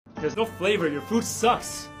There's no flavor, your food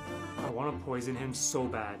sucks. I want to poison him so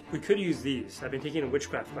bad. We could use these. I've been taking a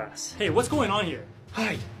witchcraft class. Hey, what's going on here?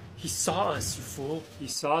 Hide! He saw us, you fool. He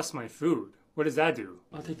sauced my food. What does that do?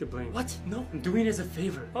 I'll take the blame. What? No, I'm doing it as a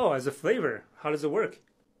favor. Oh, as a flavor. How does it work?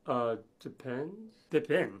 Depends.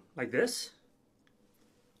 Dip in. Like this?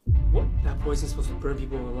 What? That poison's supposed to burn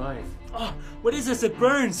people alive. Oh, what is this? It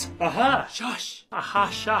burns! Aha! Shush! Aha,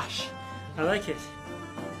 shush! I like it.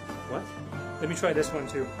 What? Let me try this one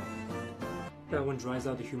too. That one dries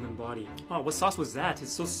out the human body. Oh, what sauce was that?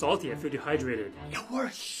 It's so salty, I feel dehydrated. It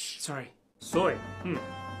works! Sorry. Soy.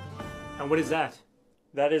 And what is that?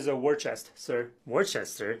 That is a war chest, sir.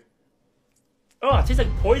 Worcester? Oh, it tastes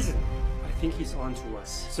like poison! I think he's on to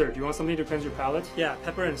us. Sir, do you want something to cleanse your palate? Yeah,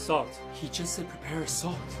 pepper and salt. He just said prepare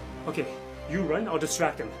salt. Okay, you run, I'll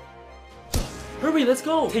distract him. Hurry, let's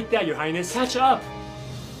go! Take that, your highness. Catch up!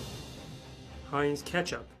 Heinz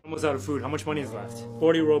ketchup. Almost out of food. How much money is left?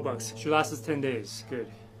 40 Robux. Should last us 10 days. Good.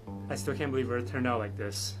 I still can't believe Earth turned out like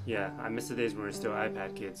this. Yeah, I miss the days when we were still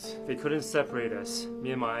iPad kids. They couldn't separate us,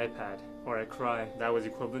 me and my iPad. Or I cry. That was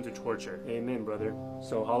equivalent to torture. Amen, brother.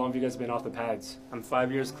 So how long have you guys been off the pads? I'm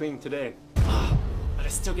 5 years clean today. But I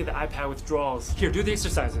still get the iPad withdrawals. Here, do the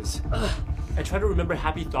exercises. I try to remember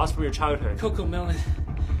happy thoughts from your childhood. Cocoa melon.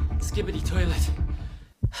 Skibbity toilet.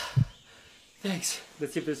 Thanks.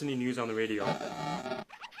 Let's see if there's any news on the radio.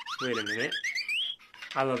 Wait a minute.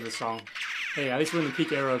 I love this song. Hey, at least we're in the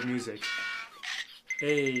peak era of music.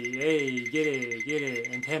 Hey, get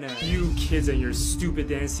it, antenna. You kids and your stupid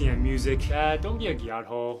dancing and music. Don't be a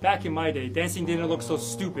gyarho. Back in my day, dancing didn't look so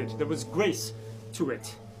stupid. There was grace to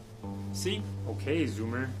it. See? Okay,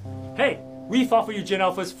 Zoomer. Hey! We fought for you Gen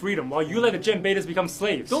Alpha's freedom while you let the Gen Betas become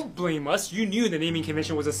slaves. Don't blame us. You knew the naming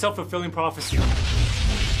convention was a self-fulfilling prophecy.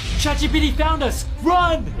 ChatGPT found us!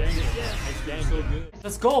 Run! Dang it, yeah, so good.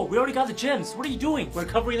 Let's go, we already got the gems. What are you doing? We're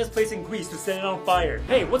covering this place in grease to set it on fire.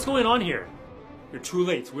 Hey, what's going on here? You're too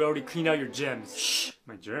late, we already cleaned out your gems. Shh,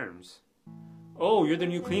 my germs. Oh, you're the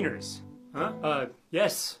new cleaners. Huh?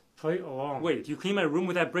 Yes. Play along. Wait, you clean my room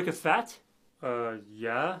with that brick of fat?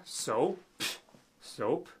 Yeah, soap?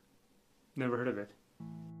 Soap? Never heard of it.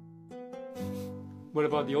 What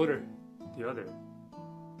about the odor? The other.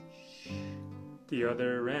 The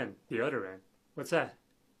other end. The other end. What's that?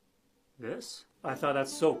 This? I thought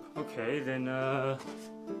that's soap. Okay, then,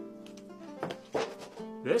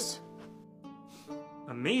 this?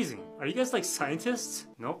 Amazing. Are you guys like scientists?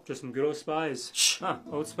 Nope, just some good old spies. Shh. Ah,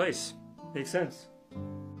 Old Spice. Makes sense.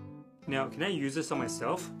 Now, can I use this on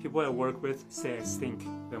myself? People I work with say I stink.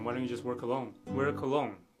 Then why don't you just work alone? Wear a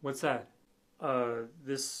cologne. What's that?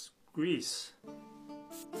 This grease.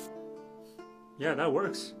 Yeah, that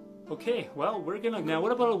works. Okay, well, we're gonna... Now,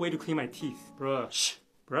 what about a way to clean my teeth? Brush.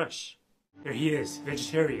 Brush. There he is,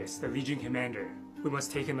 Vegetarius, the Legion Commander. We must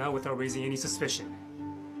take him out without raising any suspicion.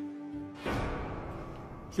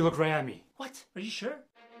 He looked right at me. What? Are you sure?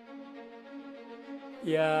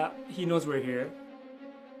 Yeah, he knows we're here.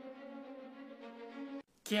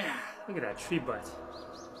 Yeah, look at that tree butt.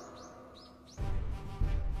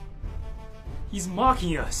 He's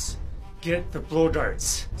mocking us. Get the blow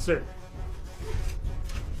darts. Sir.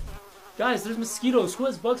 Guys, there's mosquitoes. Who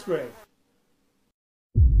has bug spray?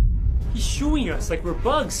 He's shooing us like we're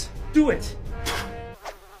bugs. Do it.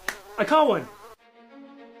 I caught one.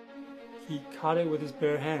 He caught it with his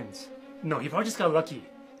bare hands. No, he probably just got lucky.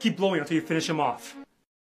 Keep blowing until you finish him off.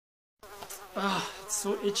 Ah, it's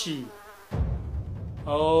so itchy.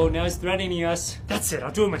 Oh, now he's threatening us. That's it,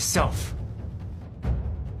 I'll do it myself.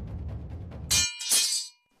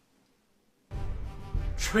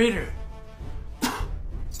 Traitor.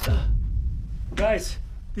 Guys,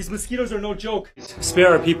 these mosquitoes are no joke. Spare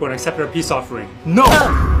our people and accept our peace offering. No!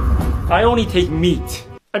 I only take meat.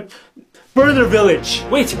 Burn their village!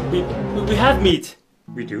 Wait, we have meat.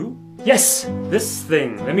 We do? Yes! This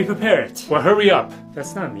thing. Let me prepare it. Well, hurry up.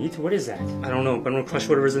 That's not meat. What is that? I don't know, but I'm gonna crush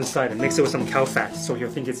whatever's inside and mix it with some cow fat so he'll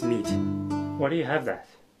think it's meat. Why do you have that?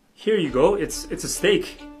 Here you go. It's a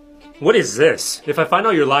steak. What is this? If I find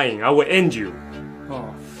out you're lying, I will end you.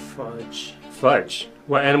 Oh, fudge. Fudge?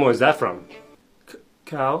 What animal is that from?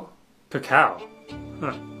 Cow? Cacao.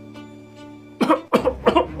 Huh.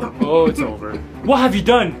 Oh, it's over. What have you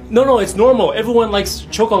done? No, it's normal. Everyone likes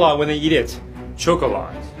chocolate when they eat it.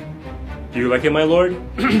 Chocolate. Do you like it, my lord?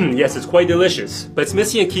 Yes, it's quite delicious, but it's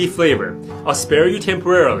missing a key flavor. I'll spare you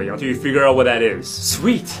temporarily until you figure out what that is.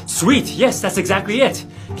 Sweet. Sweet, yes, that's exactly it.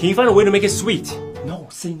 Can you find a way to make it sweet? No,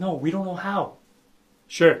 say no, we don't know how.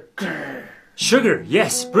 Sure. Sugar,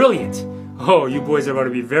 yes, brilliant. Oh, you boys are about to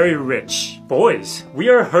be very rich. Boys, we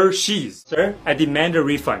are Hershey's. Sir, I demand a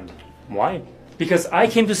refund. Why? Because I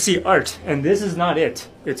came to see art, and this is not it.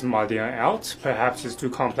 It's modern out. Perhaps it's too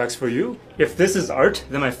complex for you. If this is art,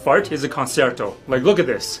 then my fart is a concerto. Like, look at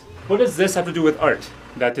this. What does this have to do with art?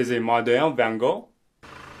 That is a modern Van Gogh.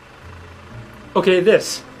 Okay,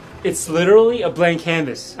 this. It's literally a blank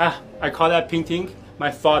canvas. Ah, I call that painting my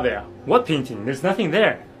father. What painting? There's nothing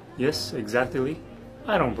there. Yes, exactly.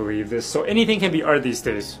 I don't believe this. So anything can be art these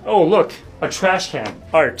days. Oh, look. A trash can.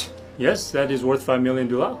 Art. Yes, that is worth $5 million.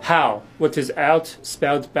 How? What is out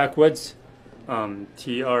spelled backwards?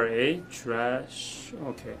 T-R-A, trash.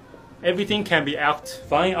 Okay. Everything can be out.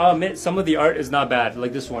 Fine, I'll admit some of the art is not bad,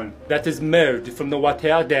 like this one. That is mode from the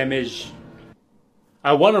water damage.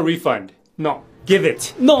 I want a refund. No. Give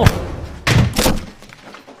it. No!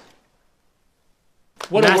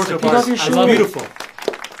 What a work of art. I love it. Beautiful.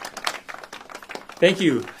 Thank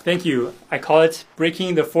you. Thank you. I call it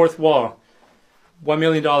breaking the fourth wall. $1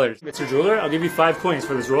 million. Mr. Jeweler, I'll give you 5 coins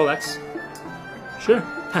for this Rolex. Sure.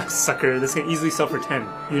 Sucker, this can easily sell for 10.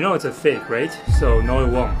 You know it's a fake, right? So no,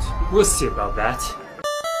 it won't. We'll see about that.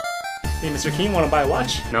 Hey, Mr. King, want to buy a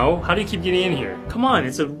watch? No? How do you keep getting in here? Come on,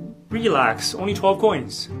 it's a relax. Only 12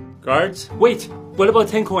 coins. Guards? Wait, what about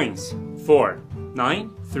 10 coins? 4,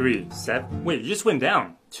 9, 3, 7. Wait, you just went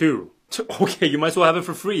down. 2. Okay, you might as well have it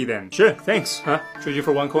for free then. Sure, thanks. Huh? Trade you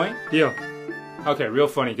for 1 coin? Deal. Okay, real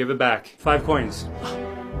funny. Give it back. 5 coins.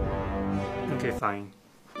 Okay, fine.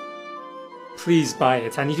 Please buy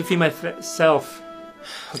it. I need to feed myself.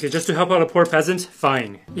 Okay, just to help out a poor peasant?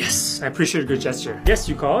 Fine. Yes, I appreciate a good gesture. Yes,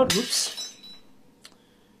 you called? Oops.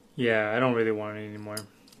 Yeah, I don't really want it anymore.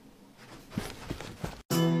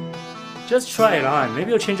 Just try it on. Maybe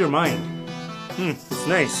it'll change your mind. It's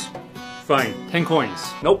nice. Fine. 10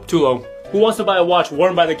 coins. Nope, too low. Who wants to buy a watch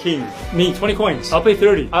worn by the king? Me, 20 coins. I'll pay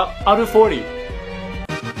 30. I'll do 40.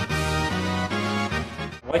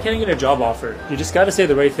 Why can't I get a job offer? You just gotta say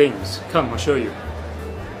the right things. Come, I'll show you.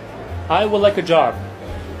 I would like a job.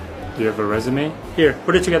 Do you have a resume? Here,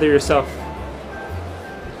 put it together yourself.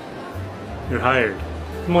 You're hired.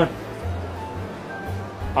 Come on.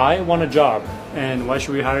 I want a job. And why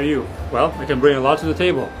should we hire you? Well, I can bring a lot to the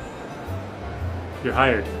table. You're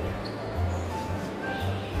hired.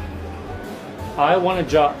 I want a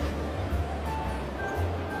job.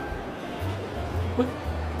 What?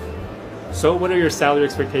 So, what are your salary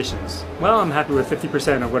expectations? Well, I'm happy with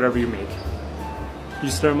 50% of whatever you make. You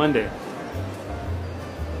start Monday.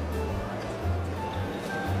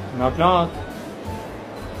 Knock knock.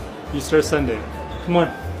 You start Sunday. Come on.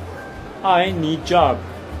 I need job.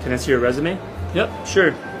 Can I see your resume? Yep,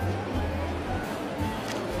 sure.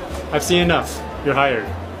 I've seen enough. You're hired.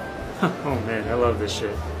 Oh man, I love this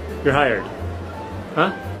shit. You're hired.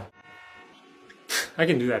 Huh? I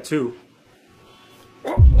can do that too.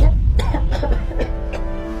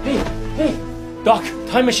 Hey! Doc,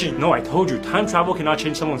 time machine! No, I told you, time travel cannot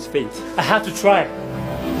change someone's fate. I have to try.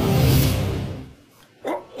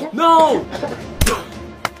 No!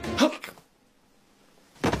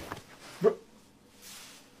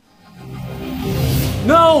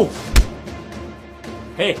 No!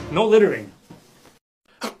 Hey, no littering.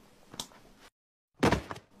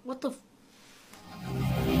 What the f—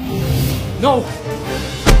 No!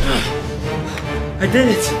 I did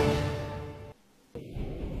it!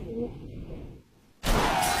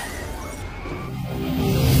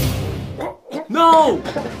 No!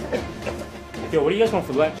 Yo, what do you guys want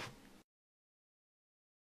for lunch?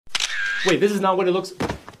 Wait, this is not what it looks—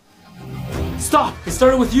 Stop! It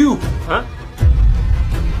started with you! Huh?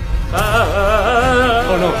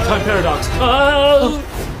 Oh no, time paradox.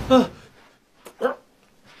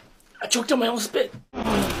 I choked on my own spit.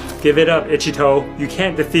 Give it up, Itchy Toe. You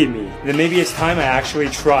can't defeat me. Then maybe it's time I actually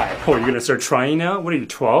try. Oh, you're gonna start trying now? What are you,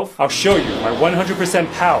 12? I'll show you my 100%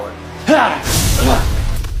 power.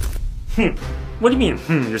 What do you mean,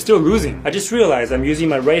 you're still losing? I just realized I'm using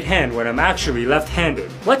my right hand when I'm actually left-handed.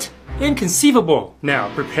 What? Inconceivable. Now,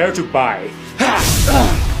 prepare to buy.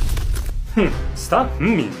 Stop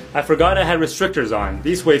me. I forgot I had restrictors on.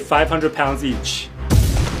 These weigh 500 pounds each.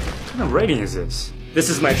 What kind of writing is this? This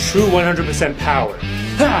is my true 100% power.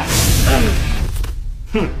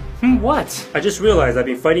 What? I just realized I've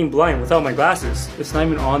been fighting blind without my glasses. It's not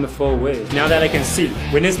even on the full way. Now that I can see,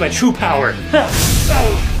 witness my true power.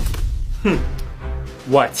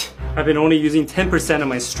 What? I've been only using 10% of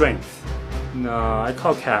my strength. No, I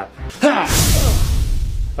call cap.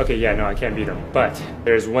 Okay, yeah, no, I can't beat him. But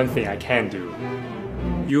there's one thing I can do.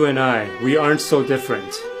 You and I, we aren't so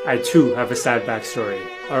different. I too have a sad backstory.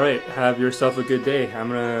 Alright, have yourself a good day. I'm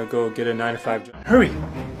gonna go get a 9-to-5 job. Hurry!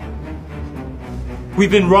 We've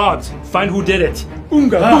been robbed! Find who did it!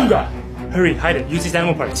 Oonga! Boonga! Hurry, hide it. Use these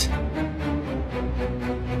animal parts.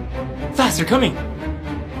 Fast, they're coming!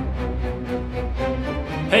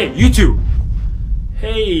 Hey, you two!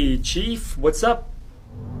 Hey, Chief, what's up?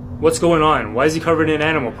 What's going on? Why is he covered in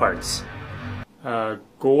animal parts?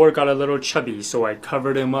 Gore got a little chubby, so I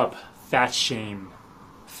covered him up. Fat shame.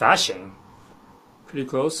 Fat shame? Pretty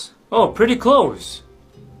close. Oh, pretty close!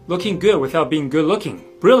 Looking good without being good looking.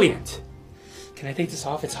 Brilliant! Can I take this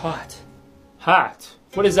off? It's hot. Hot?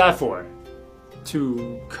 What is that for?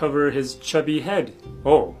 To cover his chubby head.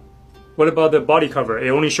 Oh. What about the body cover? It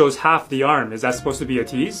only shows half the arm. Is that supposed to be a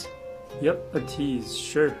tease? Yep, a tease,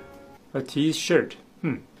 sure. A tease shirt.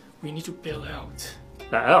 We need to bail out.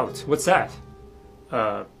 Out? What's that?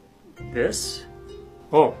 This?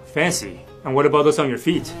 Oh, fancy. And what about those on your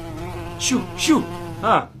feet? Shoo, shoo!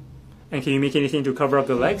 Ah. And can you make anything to cover up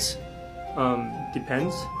the legs?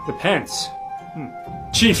 Depends. The pants.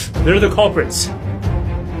 Chief, they're the culprits.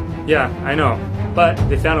 Yeah, I know. But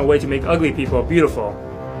they found a way to make ugly people beautiful.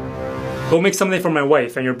 Go make something for my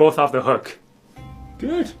wife and you're both off the hook.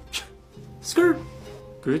 Good. Skirt.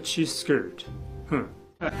 Gucci skirt.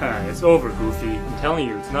 It's over, Goofy. I'm telling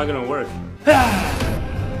you, it's not gonna work.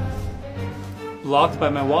 Blocked by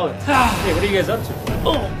my wallet. Hey, what are you guys up to?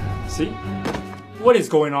 Oh! See? What is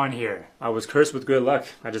going on here? I was cursed with good luck.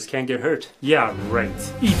 I just can't get hurt. Yeah,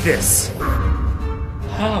 right. Eat this!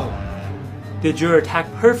 How? Did your attack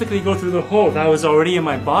perfectly go through the hole that was already in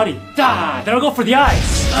my body? Then I'll go for the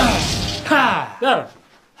eyes!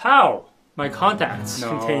 How? My contacts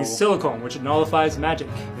contain silicone, which nullifies magic.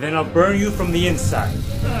 Then I'll burn you from the inside.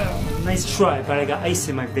 Nice try, but I got ice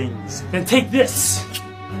in my veins. Then take this!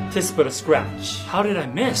 Tis but a scratch. How did I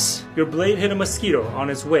miss? Your blade hit a mosquito on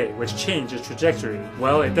its way, which changed its trajectory.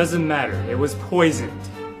 Well, it doesn't matter. It was poisoned.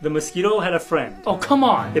 The mosquito had a friend. Oh, come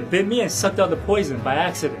on! It bit me and sucked out the poison by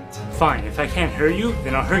accident. Fine, if I can't hurt you,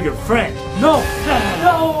 then I'll hurt your friend. No!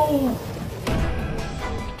 No!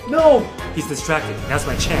 No! He's distracted. Now's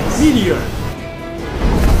my chance. Meteor!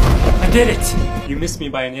 I did it! You missed me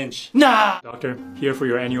by an inch. Nah! Doctor, here for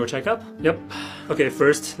your annual checkup? Yep. Okay,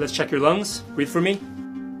 first, let's check your lungs. Breathe for me.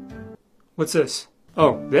 What's this?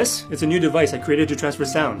 Oh, this? It's a new device I created to transfer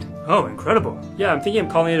sound. Oh, incredible. Yeah, I'm thinking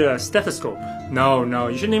of calling it a stethoscope. No,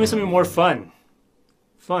 you should name it something more fun.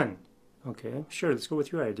 Fun. Okay, sure, let's go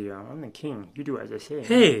with your idea. I'm the king. You do as I say.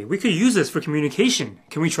 Hey, we could use this for communication.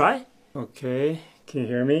 Can we try? Okay, can you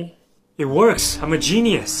hear me? It works! I'm a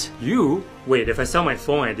genius! You? Wait, if I sell my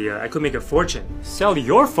phone idea, I could make a fortune. Sell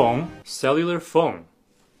your phone? Cellular phone.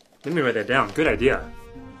 Let me write that down. Good idea.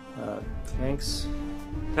 Thanks.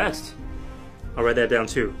 Text. I'll write that down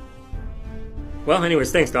too. Well,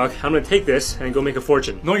 anyways, thanks, Doc. I'm gonna take this and go make a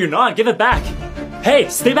fortune. No, you're not! Give it back! Hey,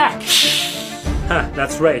 stay back!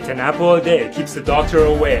 That's right. An apple a day keeps the doctor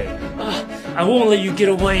away. I won't let you get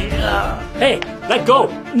away. Hey, let go!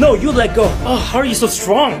 No, you let go! Oh, how are you so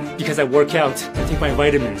strong? Because I work out, I take my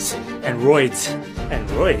vitamins, and roids. And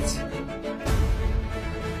roids?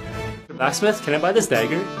 Blacksmith, can I buy this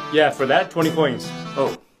dagger? Yeah, for that, 20 coins.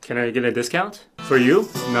 Oh, can I get a discount? For you?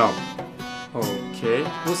 No. Okay,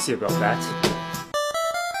 we'll see about that.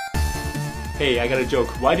 Hey, I got a joke.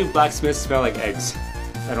 Why do blacksmiths smell like eggs?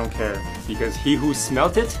 I don't care. Because he who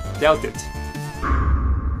smelt it, dealt it.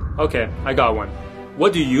 Okay, I got one.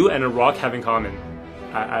 What do you and a rock have in common?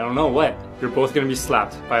 I don't know, what? You're both gonna be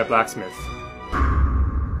slapped by a blacksmith.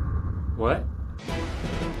 What?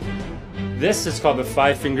 This is called the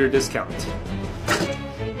 5-finger discount.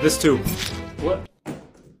 This too. What?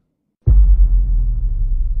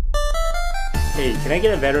 Hey, can I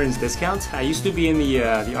get a veteran's discount? I used to be in the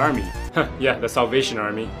army. Yeah, the Salvation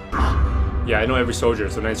Army. Yeah, I know every soldier,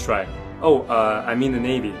 so nice try. Oh, I mean the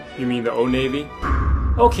Navy. You mean the Old Navy?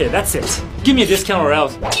 Okay, that's it. Give me a discount or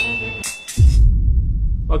else.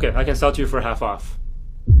 Okay, I can sell to you for half off.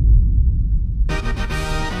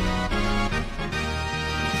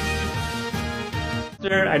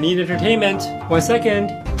 Sir, I need entertainment. 1 second.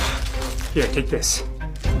 Here, take this.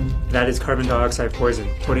 That is carbon dioxide poison.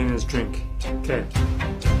 Put it in his drink. Okay.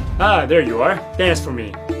 Ah, there you are. Dance for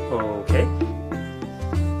me. Okay.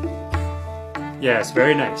 Yes,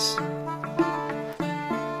 very nice.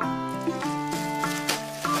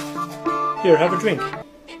 Here, have a drink.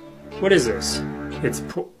 What is this? It's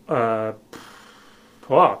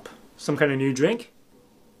pop. Some kind of new drink?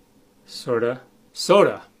 Soda.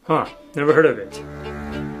 Soda. Huh. Never heard of it.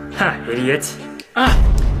 Ha, idiot.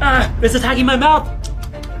 It's attacking my mouth.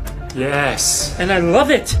 Yes. And I love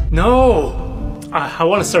it. No. I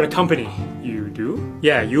want to start a company. You do?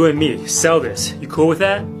 Yeah, you and me. Sell this. You cool with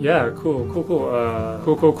that? Yeah, cool.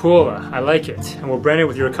 Cool. I like it. And we'll brand it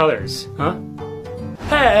with your colors. Huh?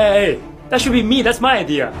 Hey. That should be me. That's my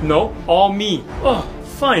idea. No, all me. Oh,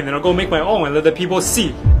 fine. Then I'll go make my own and let the people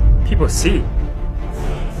see. People see.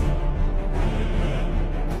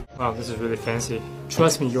 Wow, this is really fancy.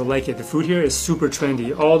 Trust me, you'll like it. The food here is super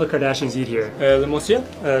trendy. All the Kardashians eat here. Le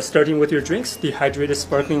monsieur, starting with your drinks, dehydrated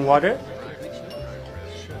sparkling water.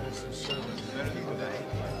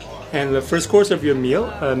 And the first course of your meal,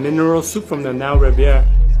 mineral soup from the Now Riviere.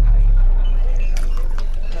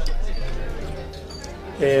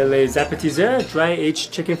 Et les appetizers, dry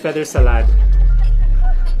aged chicken feather salad.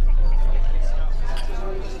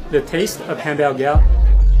 The taste of hamburger.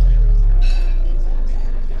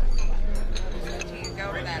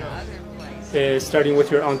 Starting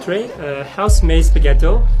with your entree, house-made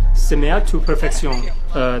spaghetto, simmer to perfection.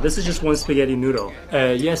 This is just one spaghetti noodle.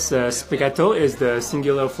 Yes, spaghetto is the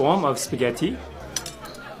singular form of spaghetti.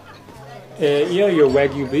 Here, your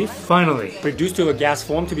Wagyu beef. Finally, reduced to a gas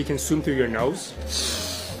form to be consumed through your nose.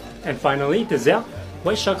 And finally, dessert,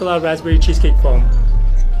 white chocolate raspberry cheesecake foam.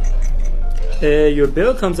 Your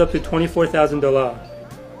bill comes up to $24,000.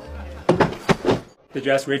 Did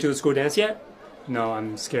you ask Rachel to school dance yet? No,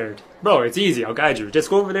 I'm scared. Bro, it's easy. I'll guide you. Just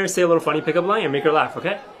go over there, say a little funny pickup line, and make her laugh,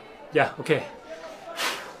 okay? Yeah, okay.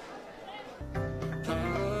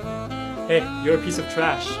 Hey, you're a piece of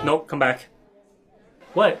trash. Nope, come back.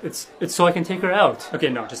 What? It's so I can take her out. Okay,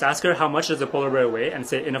 no, just ask her how much does a polar bear weigh and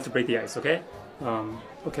say enough to break the ice, okay?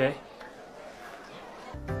 Okay.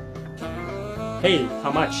 Hey,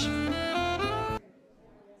 how much?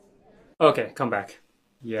 Okay, come back.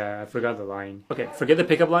 Yeah, I forgot the line. Okay, forget the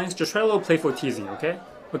pickup lines. Just try a little playful teasing, okay?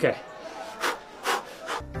 Okay.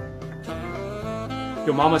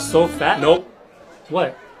 Your mama's so fat? Nope.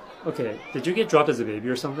 What? Okay, did you get dropped as a baby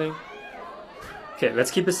or something? Okay,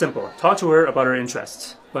 let's keep it simple. Talk to her about her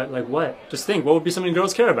interests. But like what? Just think, what would be something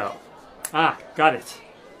girls care about? Ah, got it.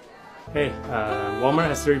 Hey, Walmart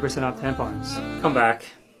has 30% off tampons. Come back.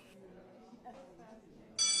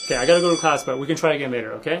 Okay, I gotta go to class, but we can try again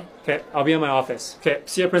later, okay? Okay, I'll be in my office. Okay,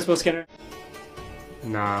 see ya, Principal Skinner.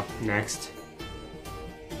 Nah, next.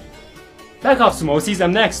 Back off, Sumosies,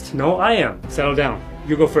 I'm next. No, I am. Settle down.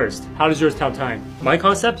 You go first. How does yours tell time? My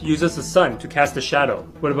concept uses the sun to cast a shadow.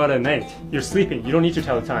 What about at night? You're sleeping, you don't need to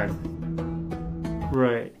tell the time.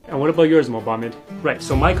 Right. And what about yours, Mohammed? Right,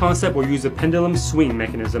 so my concept will use a pendulum swing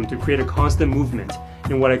mechanism to create a constant movement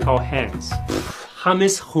in what I call hands.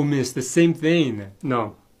 Hummus, the same thing.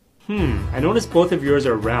 No. I noticed both of yours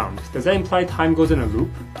are round. Does that imply time goes in a loop?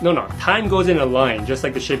 No, time goes in a line, just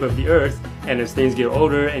like the shape of the earth, and as things get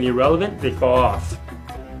older and irrelevant, they fall off.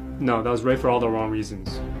 No, that was right for all the wrong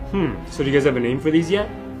reasons. So do you guys have a name for these yet?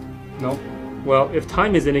 No? Well, if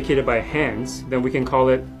time is indicated by hands, then we can call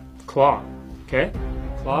it claw, okay?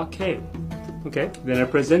 Claw K. Okay, then I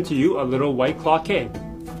present to you a little white claw K.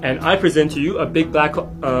 And I present to you a big black,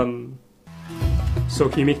 So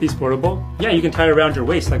can you make these portable? Yeah, you can tie it around your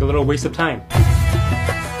waist like a little waste of time.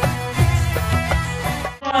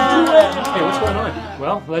 Hey, what's going on?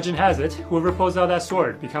 Well, legend has it, whoever pulls out that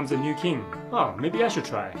sword becomes a new king. Oh, maybe I should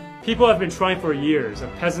try. People have been trying for years. A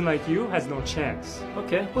peasant like you has no chance.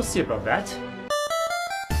 Okay, we'll see about that.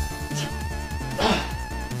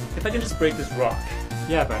 If I can just break this rock.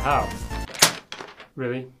 Yeah, but how?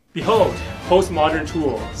 Really? Behold, postmodern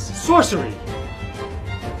tools. Sorcery!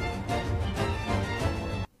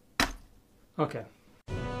 Okay.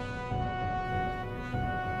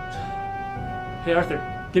 Hey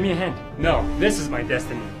Arthur, give me a hand. No, this is my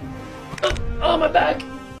destiny. Oh, my back!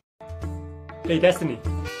 Hey Destiny.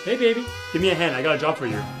 Hey baby, give me a hand, I got a job for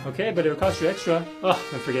you. Okay, but it'll cost you extra. Oh,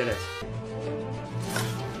 then forget it.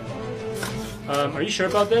 Are you sure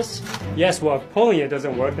about this? Yes, well if pulling it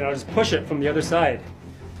doesn't work, then I'll just push it from the other side.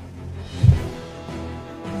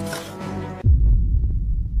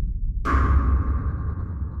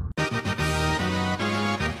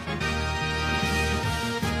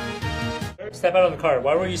 Step out of the car.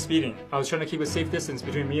 Why were you speeding? I was trying to keep a safe distance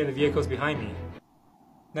between me and the vehicles behind me.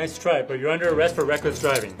 Nice try, but you're under arrest for reckless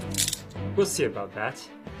driving. We'll see about that.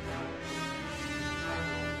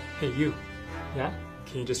 Hey, you. Yeah?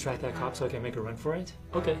 Can you distract that cop so I can make a run for it?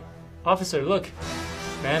 Okay. Officer, look.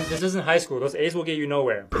 Man, this isn't high school. Those A's will get you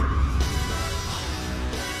nowhere.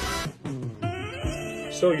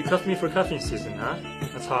 So, you cuffed me for cuffing season, huh?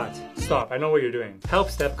 That's hot. Stop, I know what you're doing. Help,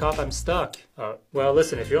 step cop, I'm stuck. Well,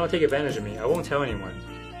 listen, if you don't take advantage of me, I won't tell anyone.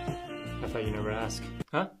 I thought you never ask.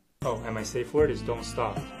 Huh? Oh, and my safe word is don't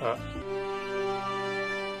stop.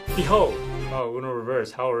 Behold! Oh, Uno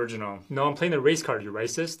reverse, how original. No, I'm playing the race card, you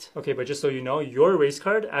racist. Okay, but just so you know, your race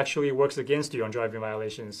card actually works against you on driving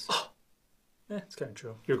violations. It's kinda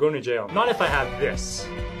true. You're going to jail. Not if I have this.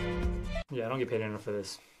 Yeah, I don't get paid enough for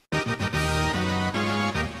this.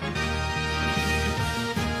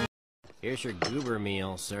 Here's your goober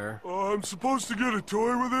meal, sir. I'm supposed to get a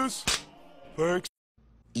toy with this? Thanks.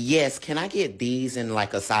 Yes, can I get these in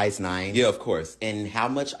like a size 9? Yeah, of course. And how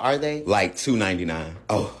much are they? Like $2.99.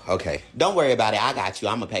 Oh, okay. Don't worry about it. I got you.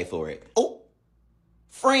 I'm gonna pay for it. Oh,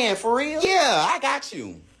 friend, for real? Yeah, I got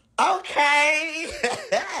you. Okay.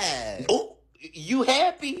 Oh, you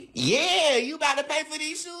happy? Yeah, you about to pay for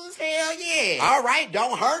these shoes? Hell yeah. All right,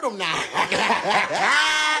 don't hurt them now.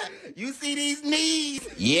 You see these knees?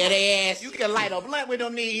 Yeah, they ass. You can light a blunt with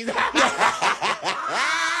them knees.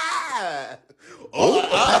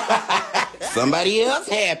 Somebody else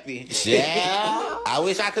happy. Yeah. I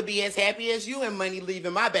wish I could be as happy as you and money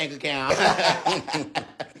leaving my bank account.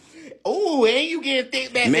 Ooh, and you getting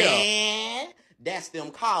thick back there. Man, that's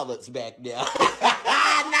them collards back there.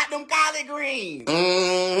 Not them collard greens.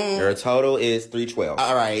 Your total is $312.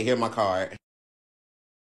 All right, here's my card.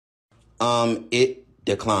 It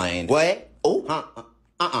declined. What?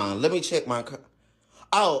 Oh, let me check my card.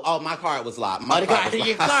 Oh, my card was locked. Your card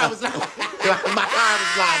was locked. My card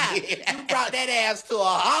was locked. Yeah. You brought that ass to a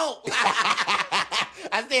halt.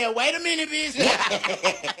 I said, wait a minute,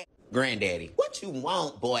 bitch. Granddaddy, what you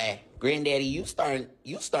want, boy? Granddaddy, you starting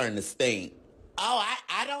to stink. Oh,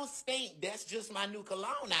 I don't stink. That's just my new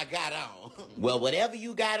cologne I got on. Well, whatever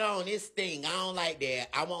you got on, it stink. I don't like that.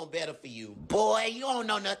 I want better for you. Boy, you don't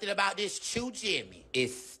know nothing about this Chew Jimmy.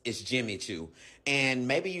 It's Jimmy Chew. And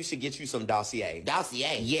maybe you should get you some Dossier.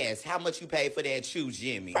 Dossier? Yes. How much you pay for that Chew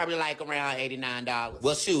Jimmy? Probably like around $89.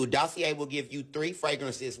 Well, shoot, Dossier will give you 3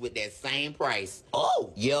 fragrances with that same price.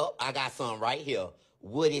 Oh. Yep, I got some right here.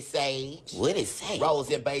 Woody sage. Woody sage. Rose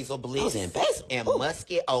and basil bliss. Rose and basil. And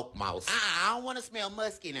musky oak mouse. I don't want to smell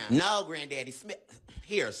musky now. No, Granddaddy.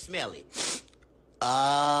 Here, smell it.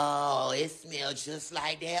 Oh, it smells just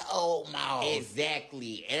like that old mouse.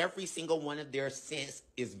 Exactly. Every single one of their scents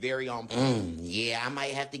is very on point. Yeah, I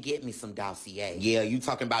might have to get me some Dossier. Yeah, you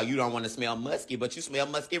talking about you don't want to smell musky, but you smell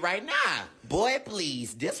musky right now. Boy,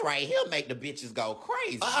 please, this right here make the bitches go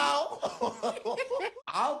crazy. Oh.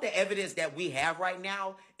 All the evidence that we have right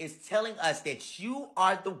now is telling us that you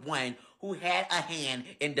are the one who had a hand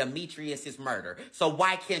in Demetrius's murder. So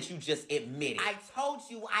why can't you just admit it? I told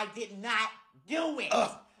you I did not do it.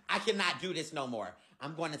 Ugh, I cannot do this no more.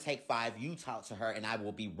 I'm going to take 5. You talk to her, and I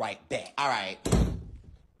will be right back. All right.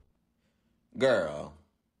 Girl,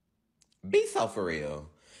 be so for real.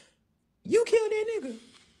 You killed that nigga.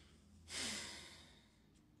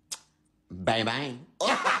 Bang, bang.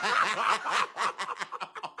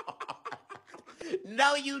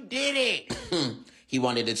 No, you didn't. He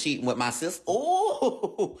wanted to cheat with my sister.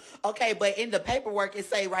 Oh, okay, but in the paperwork, it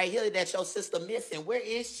say right here that your sister missing. Where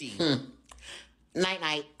is she?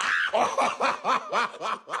 Night-night.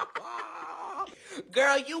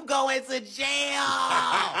 Girl, you going to jail.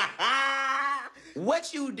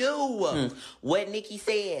 What you do? What Nikki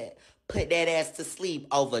said. Put that ass to sleep,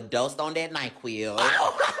 overdosed on that NyQuil.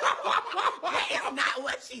 That's not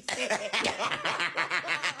what she said.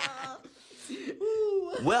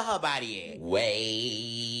 Where her body at?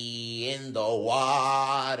 Way in the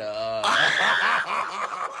water.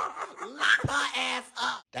 Lock her ass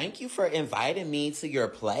up. Thank you for inviting me to your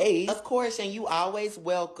place. Of course, and you always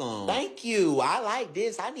welcome. Thank you. I like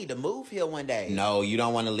this. I need to move here one day. No, you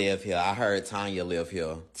don't want to live here. I heard Tanya live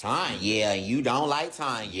here. Tanya? Yeah, you don't like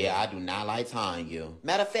Tanya. Yeah, I do not like Tanya.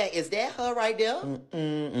 Matter of fact, is that her right there?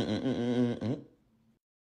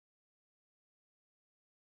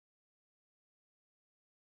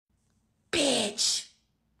 Bitch.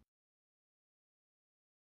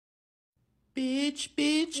 Bitch,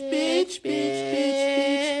 bitch, bitch, bitch,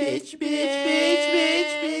 bitch, bitch, bitch, bitch, bitch,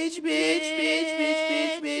 bitch, bitch,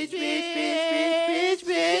 bitch, bitch, bitch, bitch, bitch, bitch,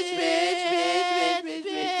 bitch,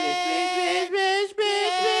 bitch,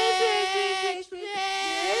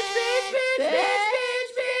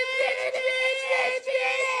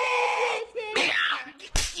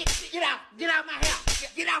 bitch, get out, get out my house,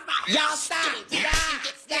 get out my house. Y'all stop,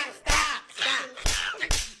 stop.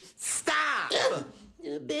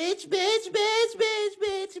 Bitch, bitch, bitch, bitch,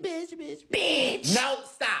 bitch, bitch, bitch, bitch. No,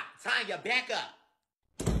 stop. Tanya, back up.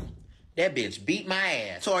 That bitch beat my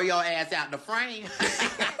ass. Tore your ass out the frame.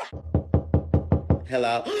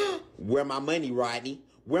 Hello? Where my money, Rodney?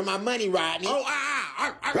 Where my money, Rodney? Oh,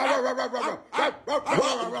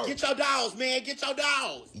 get your dogs, man. Get your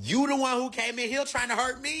dogs. You the one who came in here trying to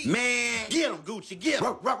hurt me? Man. Get him, Gucci. Get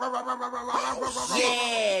him.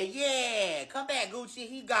 Yeah. Come back, Gucci.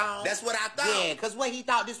 He gone. That's what I thought. Yeah, because what he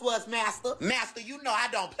thought this was, Master. Master, you know I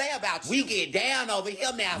don't play about you. We get down over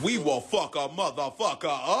here, Master. We will fuck a motherfucker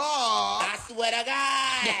up. I swear to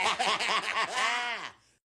God.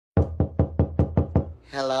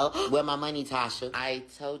 Hello? Where my money, Tasha? I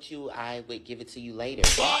told you I would give it to you later.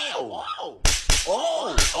 Where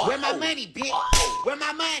my money, bitch? Where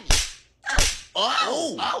my money?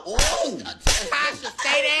 Tasha,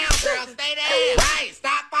 stay down, girl. Stay down. Right,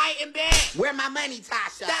 stop fighting back. Where my money,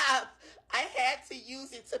 Tasha? Stop. I had to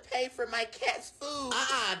use it to pay for my cat's food.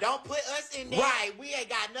 Don't put us in there. Right, we ain't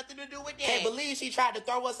got nothing to do with that. Can't believe she tried to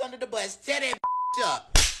throw us under the bus. Tear that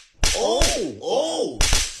up.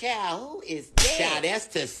 Child, who is that? Child, that's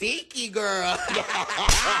Tasiki, girl.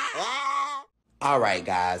 All right,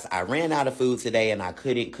 guys, I ran out of food today and I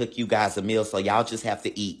couldn't cook you guys a meal, so y'all just have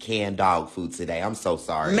to eat canned dog food today. I'm so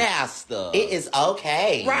sorry. Master. It is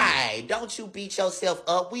okay. Right. Don't you beat yourself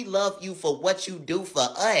up. We love you for what you do for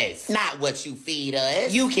us, not what you feed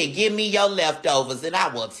us. You can give me your leftovers and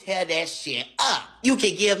I will tear that shit up. You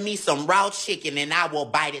can give me some raw chicken and I will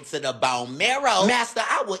bite it to the bone marrow. Master,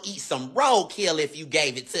 I will eat some roadkill if you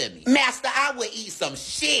gave it to me. Master, I will eat some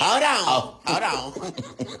shit. Hold on. Hold on.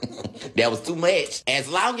 That was too much. As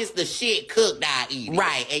long as the shit cooked, I eat it.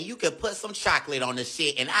 Right, and you can put some chocolate on the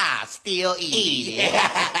shit and I still eat it.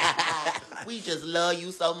 We just love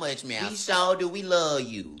you so much, man. We sure do. We love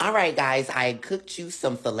you. All right, guys, I cooked you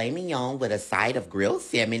some filet mignon with a side of grilled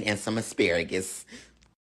salmon and some asparagus.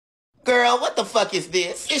 Girl, what the fuck is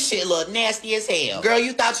this? This shit look nasty as hell. Girl,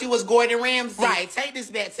 you thought you was Gordon Ramsay? Right, take this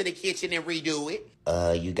back to the kitchen and redo it.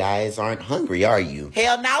 You guys aren't hungry, are you?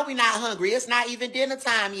 Hell, now we not hungry. It's not even dinner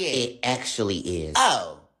time yet. It actually is.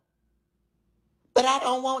 Oh. But I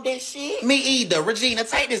don't want that shit. Me either. Regina,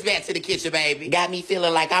 take this back to the kitchen, baby. Got me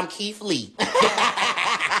feeling like I'm Keith Lee.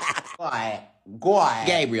 Boy.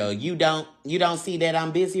 Gabriel, you don't see that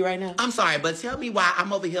I'm busy right now? I'm sorry, but tell me why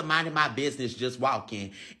I'm over here minding my business just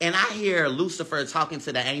walking. And I hear Lucifer talking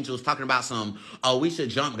to the angels, talking about we should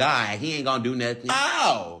jump God. He ain't gonna do nothing.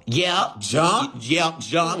 Oh. Yep. Jump. Yep,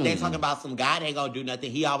 jump. They talking about some God ain't gonna do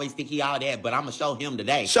nothing. He always think he all that, but I'm gonna show him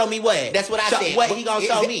today. Show me what? That's what I said. What he gonna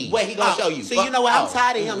show me? What he gonna show you? So you know what? I'm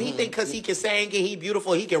tired of him. He think because he can sing and he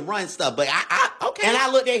beautiful, he can run stuff. But okay. And I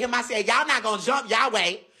looked at him, I said, y'all not gonna jump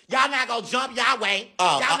Yahweh. Y'all not gonna jump Yahweh.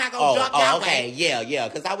 Y'all not gonna jump Yahweh. Okay, yeah,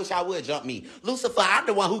 because I wish y'all would jump me. Lucifer, I'm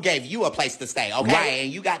the one who gave you a place to stay, okay? Right,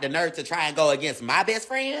 and you got the nerve to try and go against my best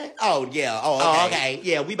friend? Oh, yeah, okay.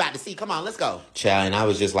 Yeah, we about to see. Come on, let's go. Child, and I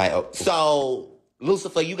was just like, so,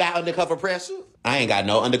 Lucifer, you got undercover pressure? I ain't got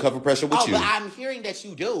no undercover pressure with you. But I'm hearing that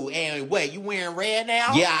you do. And what, you wearing red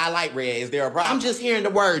now? Yeah, I like red. Is there a problem? I'm just hearing the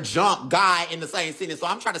word jump, God in the same sentence, so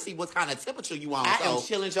I'm trying to see what kind of temperature you on. I am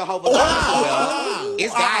chilling Jehovah.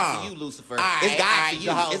 It's God to you, Lucifer. It's God to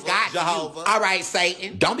you. It's God to Jehovah. All right,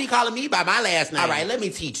 Satan. Don't be calling me by my last name. All right, let me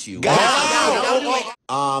teach you.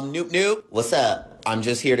 Noop. What's up? I'm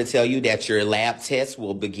just here to tell you that your lab test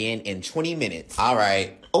will begin in 20 minutes. All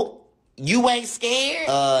right. Oh. You ain't scared?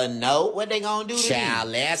 No. What they gonna do to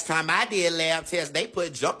Child, me? Last time I did lab test, they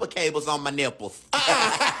put jumper cables on my nipples.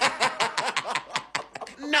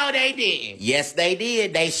 No, they didn't. Yes, they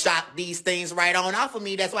did. They shot these things right on off of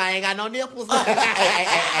me. That's why I ain't got no nipples. Hey,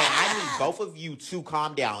 I need both of you to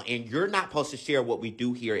calm down. And you're not supposed to share what we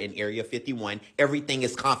do here in Area 51. Everything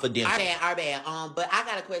is confidential. Our bad. But I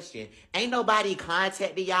got a question. Ain't nobody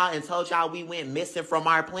contacted y'all and told y'all we went missing from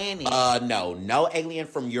our planet? No. No alien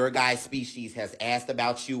from your guys' species has asked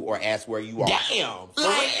about you or asked where you are. Damn. For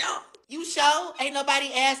real? You sure? Ain't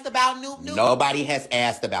nobody asked about Noop Noop? Nobody has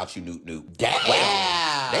asked about you, Noop Noop. Damn.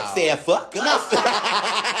 Wow. They said fuck us.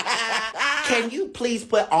 Can you please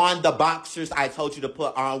put on the boxers I told you to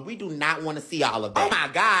put on? We do not want to see all of that. Oh my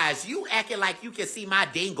gosh, you acting like you can see my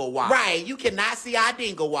dingle wop. Right, you cannot see our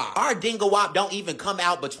dingle wop. Our dingle wop don't even come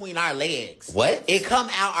out between our legs. What? It come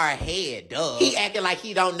out our head, duh. He acting like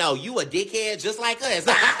he don't know. You a dickhead just like us.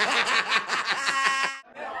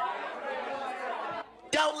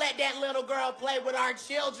 Don't let that little girl play with our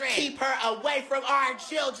children. Keep her away from our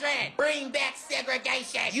children. Bring back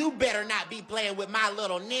segregation. You better not be playing with my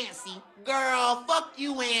little Nancy. Girl, fuck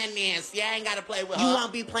you and Nancy. I ain't got to play with her. You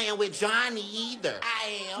won't be playing with Johnny either.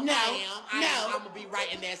 I am. No. I am. I'm going to be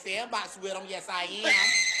right in that sandbox with him. Yes, I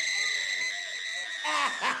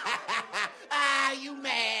am. You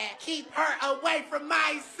mad? Keep her away from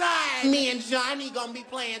my son. Me and Johnny gonna be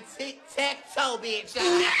playing tic-tac-toe, bitch.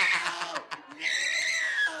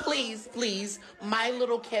 Please, my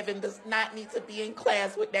little Kevin does not need to be in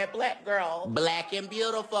class with that black girl. Black and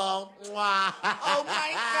beautiful. Mwah. Oh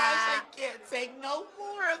my gosh, I can't take no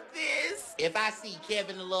more of this. If I see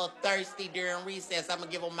Kevin a little thirsty during recess, I'm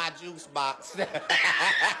gonna give him my juice box.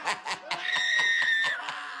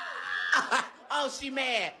 Oh, she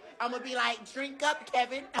mad. I'm gonna be like, drink up,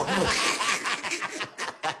 Kevin.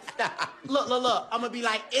 Look. I'm gonna be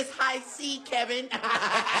like, it's high C, Kevin.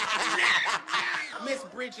 Miss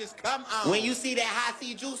Bridges, come on. When you see that high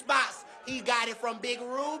C juice box, he got it from Big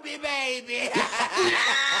Ruby, baby.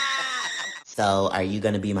 So, are you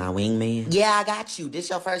gonna be my wingman? Yeah, I got you. This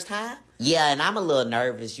your first time? Yeah, and I'm a little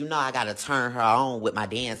nervous. You know I gotta turn her on with my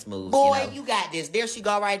dance moves. Boy, you got this. There she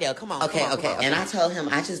go right there. Come on. Okay. And I told him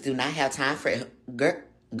I just do not have time for it.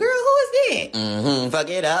 Girl, who is that? Fuck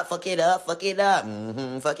it up. Fuck it up. Fuck it up.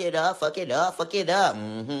 Fuck it up. Fuck it up. Fuck it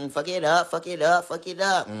up. Fuck it up. Fuck it up. Fuck it up. Fuck it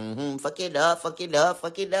up. Fuck it up. Fuck it up.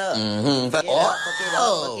 Fuck it up.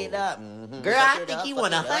 Fuck it up. Girl, I think he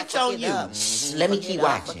wanna hunch on you. Let me keep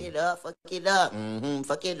watching. Fuck it up. Fuck it up.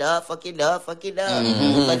 Fuck it up. Fuck it up. Fuck it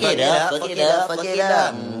up. Fuck it up. Fuck it up. Fuck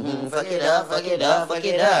it up. Fuck it up. Fuck it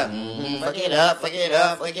up. Fuck it up. Fuck it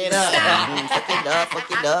up. Fuck it up. Fuck it up.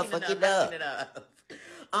 Fuck it up. Fuck it up. Fuck it up.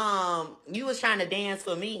 You was trying to dance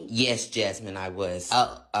for me? Yes, Jasmine, I was.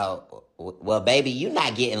 Well, baby, you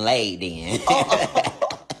not getting laid then.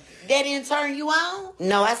 That didn't turn you on?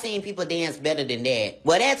 No, I seen people dance better than that.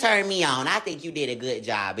 Well, that turned me on. I think you did a good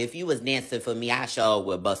job. If you was dancing for me, I sure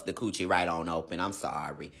would bust the coochie right on open. I'm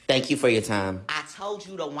sorry. Thank you for your time. I told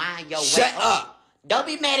you to wind your way up. Shut up! Don't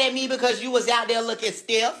be mad at me because you was out there looking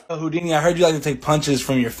stiff. Oh, Houdini, I heard you like to take punches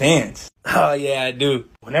from your fans. Oh, yeah, I do.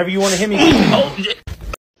 Whenever you want to hit me.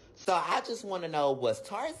 So I just want to know, was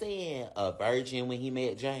Tarzan a virgin when he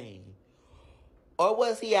met Jane? Or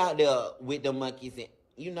was he out there with the monkeys and...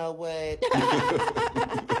 You know what?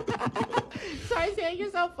 Tarzan,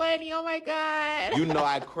 you're so funny. Oh, my God. You know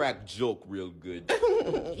I crack joke real good.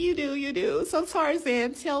 You do. So,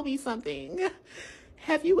 Tarzan, tell me something.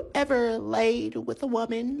 Have you ever laid with a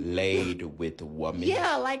woman? Laid with a woman?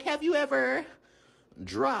 Yeah, like have you ever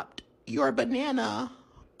dropped your banana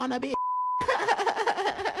on a bitch?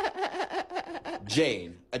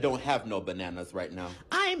 Jane, I don't have no bananas right now.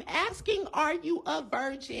 I'm asking, are you a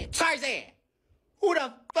virgin? Tarzan! Who the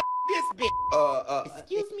f*** this bitch?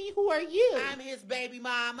 Excuse me, who are you? I'm his baby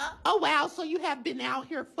mama. Oh, wow, so you have been out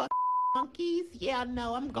here fucking monkeys? Yeah,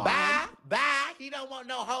 no, I'm gone. Bye. He don't want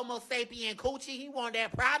no homo sapien coochie. He want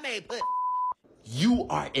that primate pussy. You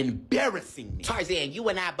are embarrassing me. Tarzan, you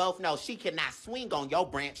and I both know she cannot swing on your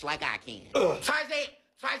branch like I can.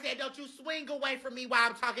 Tarzan, don't you swing away from me while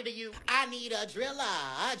I'm talking to you. I need a driller,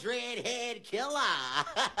 a dreadhead killer.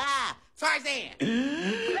 Tarzan.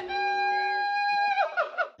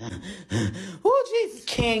 Oh, Jesus.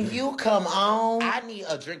 Can you come on? I need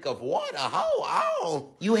a drink of water. Hold on.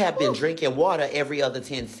 You have been drinking water every other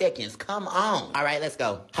 10 seconds. Come on. All right, let's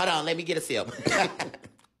go. Hold on, let me get a sip.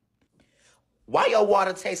 Why your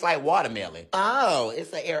water tastes like watermelon? Oh,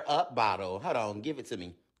 it's an Air Up bottle. Hold on, give it to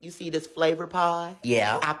me. You see this flavor pod?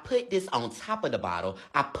 Yeah. I put this on top of the bottle.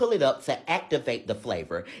 I pull it up to activate the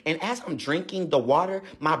flavor. And as I'm drinking the water,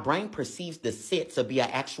 my brain perceives the scent to be an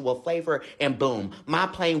actual flavor. And boom, my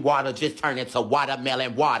plain water just turned into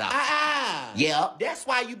watermelon water. Yep. That's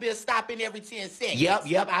why you been stopping every 10 seconds.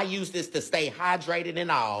 Yep. I use this to stay hydrated and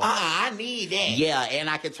all. I need that. Yeah, and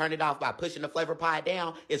I can turn it off by pushing the flavor pod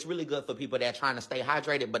down. It's really good for people that are trying to stay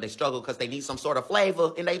hydrated, but they struggle because they need some sort of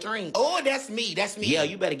flavor in their drink. Oh, that's me. Yeah,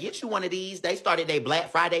 you better get you one of these. They started their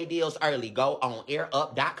Black Friday deals early. Go on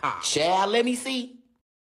airup.com. Shall let me see?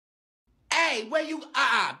 Hey, where you...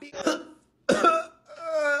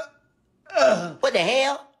 What the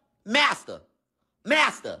hell? Master.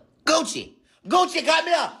 Gucci, come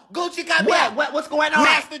here. What's going on?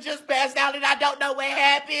 Master just passed out and I don't know what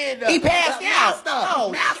happened. He passed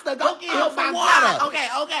out. Master, go get him some water. Okay.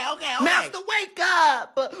 Master, wake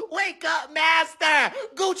up, Master.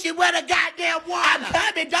 Gucci, where the goddamn water? I'm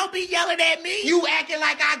coming. Don't be yelling at me. You acting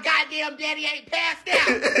like our goddamn daddy ain't passed out.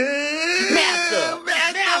 Master,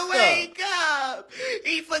 wake up.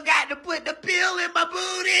 He forgot to put the pill in my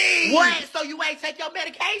booty. What? So you ain't take your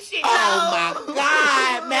medication? Oh my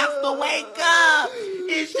God, Master, wake up.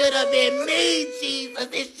 It should have been me, Jesus.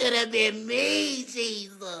 It should have been me,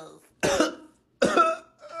 Jesus.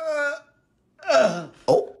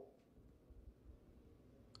 Oh.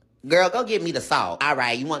 Girl, go get me the salt. All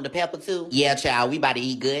right, you want the pepper too? Yeah, child, we about to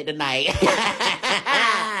eat good tonight.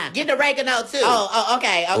 Get the oregano too. Oh,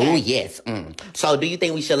 okay. Oh, yes. So do you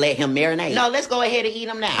think we should let him marinate? No, let's go ahead and eat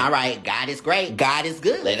him now. All right, God is great. God is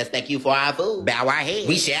good. Let us thank you for our food. Bow our heads.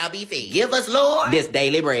 We shall be fed. Give us, Lord, this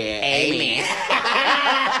daily bread. Amen.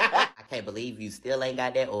 I can't believe you still ain't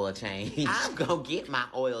got that oil change. I'm gonna get my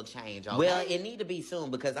oil change, okay? Well, it need to be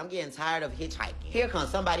soon because I'm getting tired of hitchhiking. Here comes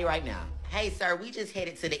somebody right now. Hey, sir, we just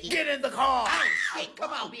headed to the... Get in the car. Oh, shit.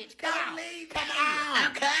 Come on, bitch. Come on. Come on.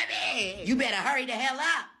 I'm coming. You better hurry the hell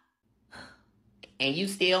up. And you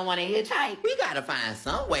still want to hitchhike? We gotta find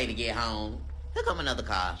some way to get home. Here come another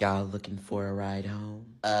car. Y'all looking for a ride home?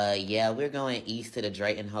 Yeah, we're going east to the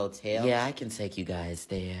Drayton Hotel. Yeah, I can take you guys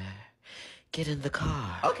there. Get in the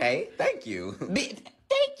car. Okay, thank you.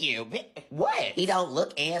 Thank you. What? He don't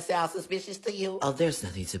look and sound suspicious to you? Oh, there's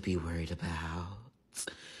nothing to be worried about.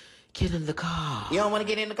 Get in the car. You don't want to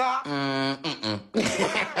get in the car?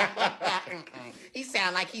 He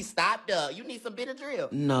sound like he stopped up. You need some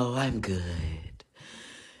Benadryl. No, I'm good.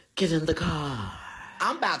 Get in the car.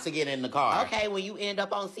 I'm about to get in the car. Okay, when you end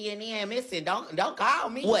up on CNN missing, don't call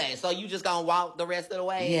me. What, so you just gonna walk the rest of the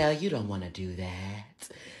way? Yeah, you don't want to do that.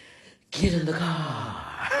 Get in the car.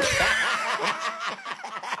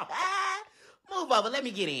 Move over, let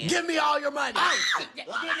me get in. Give me all your money. Oh, didn't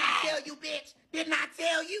I tell you, bitch? Didn't I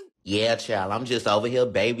tell you? Yeah, child, I'm just over here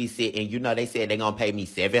babysitting. You know, they said they're gonna pay me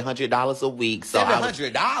 $700 a week. So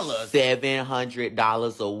 $700?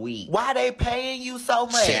 $700 a week. Why they paying you so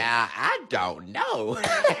much? Child, I don't know.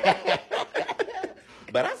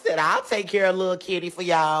 But I said, I'll take care of little kitty for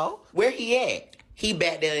y'all. Where he at? He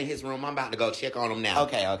back there in his room. I'm about to go check on him now.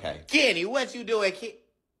 Okay. Kenny, what you doing,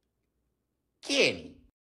 Kenny?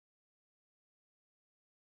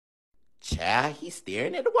 Child, he's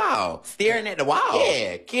staring at the wall. Staring at the wall?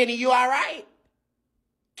 Yeah. Kenny, you all right?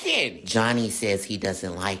 Kenny. Johnny says he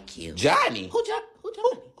doesn't like you. Johnny? Who Johnny?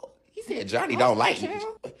 He said Johnny don't like you.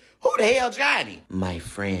 Who the hell Johnny? My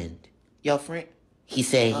friend. Your friend? He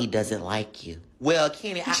said he doesn't like you. Well,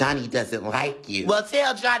 Kenny, Johnny doesn't like you. Well,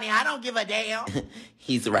 tell Johnny I don't give a damn.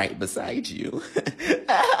 He's right beside you.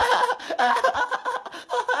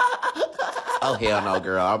 Oh, hell no,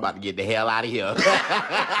 girl. I'm about to get the hell out of here.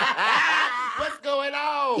 What's going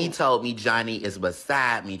on? He told me Johnny is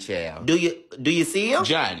beside me, child. Do you see him?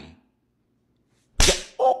 Johnny.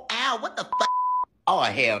 Oh, ow, what the fuck? Oh,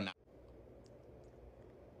 hell no.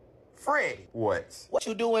 Freddie. What? What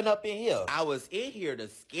you doing up in here? I was in here to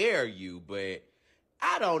scare you, but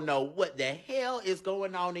I don't know what the hell is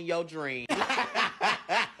going on in your dream.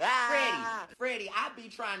 Freddie, I be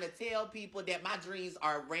trying to tell people that my dreams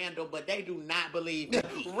are random, but they do not believe me.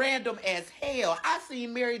 Random as hell. I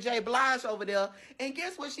seen Mary J. Blige over there, and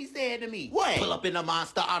guess what she said to me? What? Pull up in a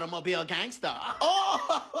monster automobile gangster.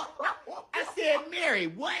 Oh! I said, Mary,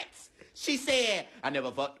 what? She said, I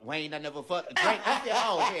never fucked Wayne, I never fucked Drake. I said,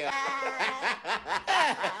 oh, hell.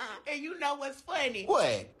 And you know what's funny?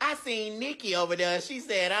 What? I seen Nikki over there. She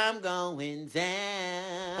said, I'm going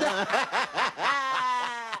down.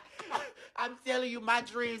 I'm telling you, my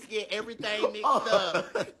dreams get everything mixed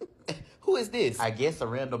up. Who is this? I guess a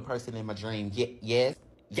random person in my dream. Yes?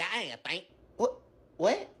 Y'all ain't think. What?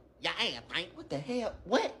 Y'all ain't think. What the hell?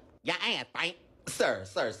 What? Y'all ain't think. Sir,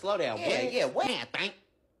 slow down. Yeah, what? Y'all ain't think.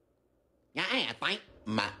 Y'all ain't think.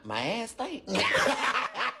 My ass think.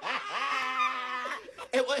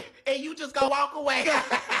 And you just go walk away.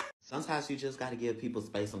 Sometimes you just gotta give people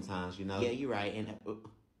space sometimes, you know? Yeah, you're right. And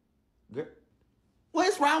girl,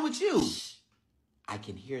 what's wrong with you? Shh. I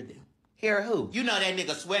can hear them. Hear who? You know that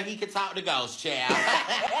nigga swear he can talk to ghosts, child.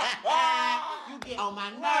 You get on my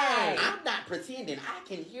nerves. I'm not pretending. I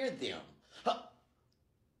can hear them.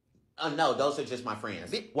 No, those are just my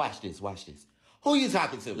friends. Watch this. Who you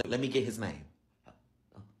talking to? Let me get his name.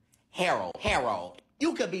 Harold.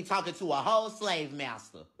 You could be talking to a whole slave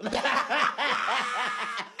master.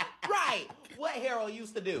 Right. What Harold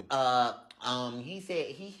used to do? He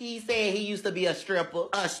said he used to be a stripper.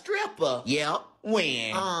 A stripper? Yep.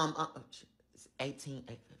 When?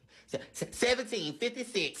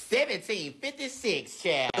 1756,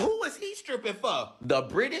 child. Who was he stripping for? The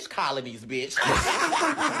British colonies, bitch.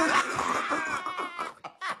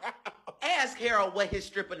 Ask Harold what his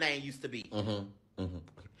stripper name used to be.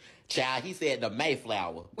 Child, he said the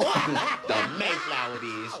Mayflower. The Mayflower,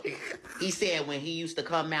 bitch. He said when he used to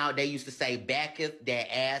come out, they used to say, backeth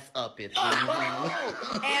that ass uppeth.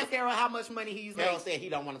 Ask Harold how much money he used to make. Harold said he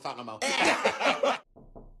don't want to talk no more.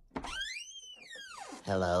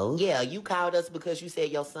 Hello? Yeah, you called us because you said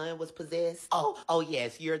your son was possessed? Oh,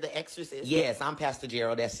 yes, you're the exorcist? Yes, I'm Pastor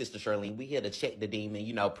Gerald, that's Sister Shirlene. We here to check the demon,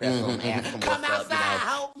 press him, ask him what's up,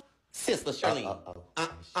 ho! Sister Shirlene.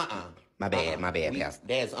 My bad, Pastor.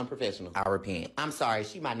 That's unprofessional. I repent. I'm sorry,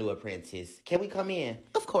 she my new apprentice. Can we come in?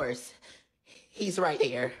 Of course. He's right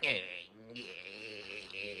there.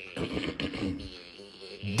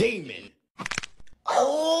 Demon.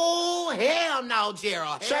 Oh, hell no,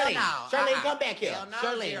 Gerald. Shirley, come back here. No,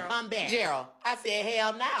 Shirley, come back. Gerald, I said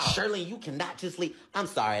hell no. Shirley, you cannot just leave. I'm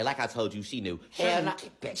sorry, like I told you, she knew. Hell no.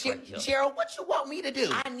 Gerald, what you want me to do?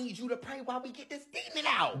 I need you to pray while we get this demon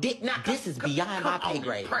out. This is beyond my pay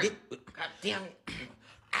grade. God damn it.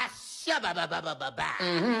 I shabba-ba-ba-ba-ba-ba.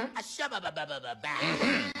 A shabba-ba-ba-ba-ba-ba.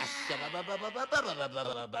 A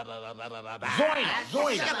shabba-ba-ba-ba-ba-ba-ba-ba-ba-ba-ba-ba.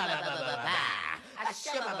 Zoina. A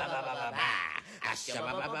shabba-ba-ba-ba-ba-ba. A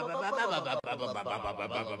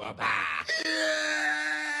shabba-ba-ba-ba-ba-ba-ba-ba-ba-ba-ba-ba-ba-ba.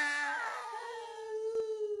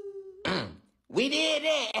 We did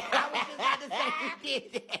it. I was just about to say we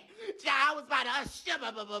did it. Child, I was about to I was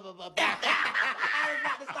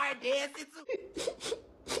about to start dancing too.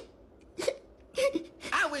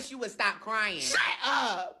 I wish you would stop crying. Shut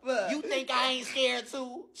up. You think I ain't scared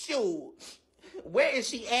too? Shoot. Where is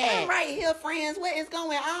she at? I'm right here, friends. What is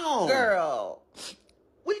going on? Girl,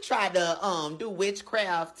 we tried to do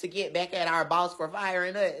witchcraft to get back at our boss for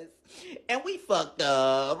firing us. And we fucked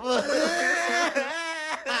up.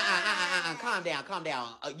 Calm down.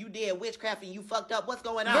 You did witchcraft and you fucked up. What's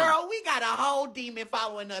going on? Girl, we got a whole demon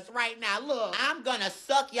following us right now. Look, I'm gonna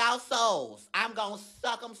suck y'all souls. I'm gonna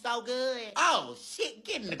suck them so good. Oh, shit.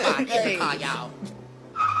 Get in the car. Get in the car, y'all.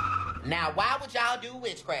 Now, why would y'all do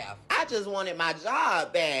witchcraft? I just wanted my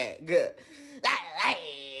job back. What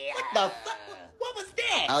the fuck? What was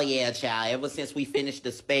that? Oh, yeah, child. Ever since we finished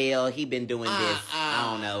the spell, he been doing this.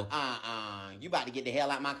 I don't know. You about to get the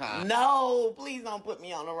hell out my car. No, please don't put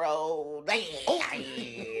me on the road.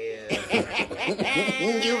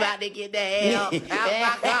 You about to get the hell out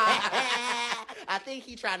my car. I think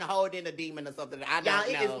he trying to hold in a demon or something. I don't know.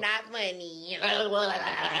 It is not funny. That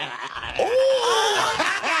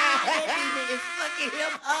demon is fucking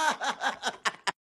him up.